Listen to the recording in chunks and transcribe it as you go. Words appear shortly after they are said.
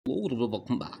Hello everyone,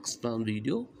 welcome back to the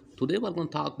video. Today we're going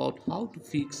to talk about how to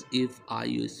fix if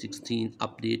iOS 16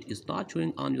 update is not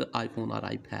showing on your iPhone or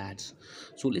iPads.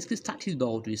 So let's get started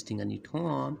without wasting any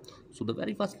time. So the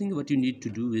very first thing what you need to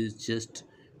do is just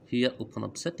here open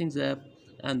up settings app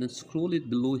and then scroll it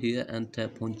below here and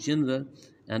tap on general,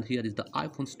 and here is the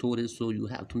iPhone storage. So you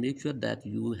have to make sure that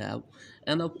you have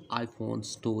enough iPhone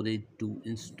storage to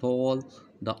install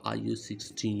the iOS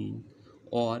 16,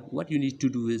 or what you need to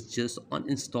do is just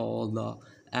uninstall the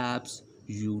apps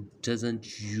you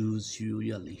doesn't use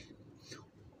usually,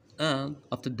 and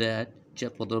after that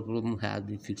check whether the problem has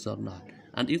been fixed or not.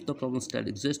 And if the problem still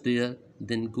exists there,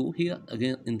 then go here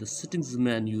again in the settings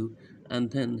menu,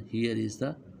 and then here is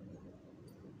the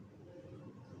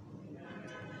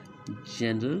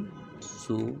general.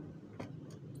 So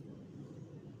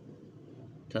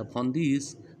tap on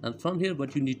these, and from here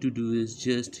what you need to do is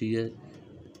just here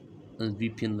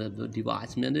VPN level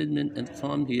device management, and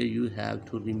from here you have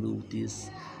to remove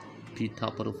this beta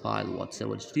profile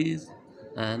whatever it is,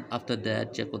 and after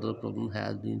that check whether the problem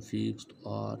has been fixed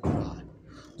or not.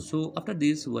 So after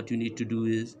this what you need to do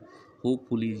is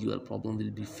hopefully your problem will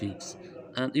be fixed,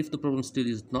 and if the problem still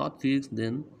is not fixed,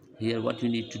 then here what you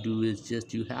need to do is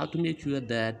just you have to make sure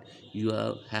that you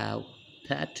have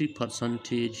 30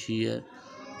 percentage here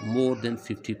more than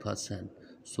 50%.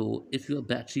 So if your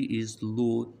battery is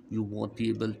low, you won't be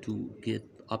able to get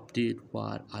update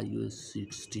for iOS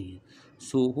 16.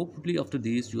 So hopefully after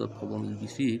this your problem will be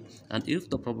fixed, and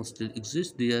if the problem still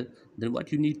exists there, then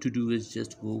what you need to do is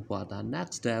just go for the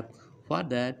next step. For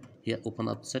that, here open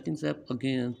up settings app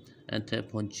again and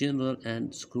tap on general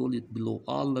and scroll it below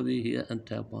all the way here and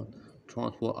tap on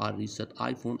transfer or reset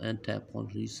iPhone and tap on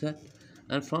reset.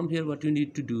 And from here what you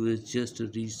need to do is just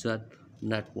reset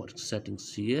network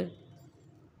settings here,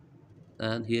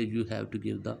 and here you have to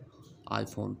give the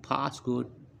iPhone passcode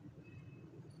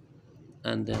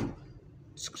and then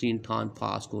screen time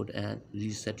passcode and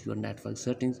reset your network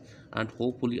settings, and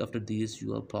hopefully after this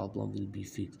your problem will be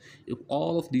fixed. If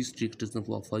all of these tricks doesn't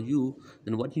work for you,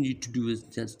 then what you need to do is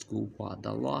just go for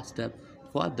the last step.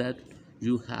 For that,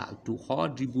 you have to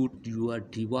hard reboot your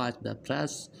device by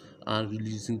press and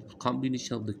releasing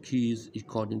combination of the keys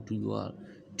according to your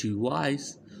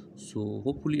device. So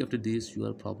hopefully after this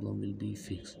your problem will be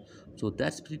fixed. So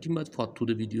that's pretty much for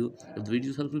today video. If the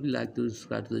video is helpful, like to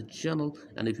subscribe to the channel,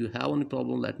 and if you have any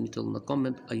problem let me tell in the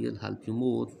comment. I will help you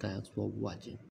more. Thanks for watching.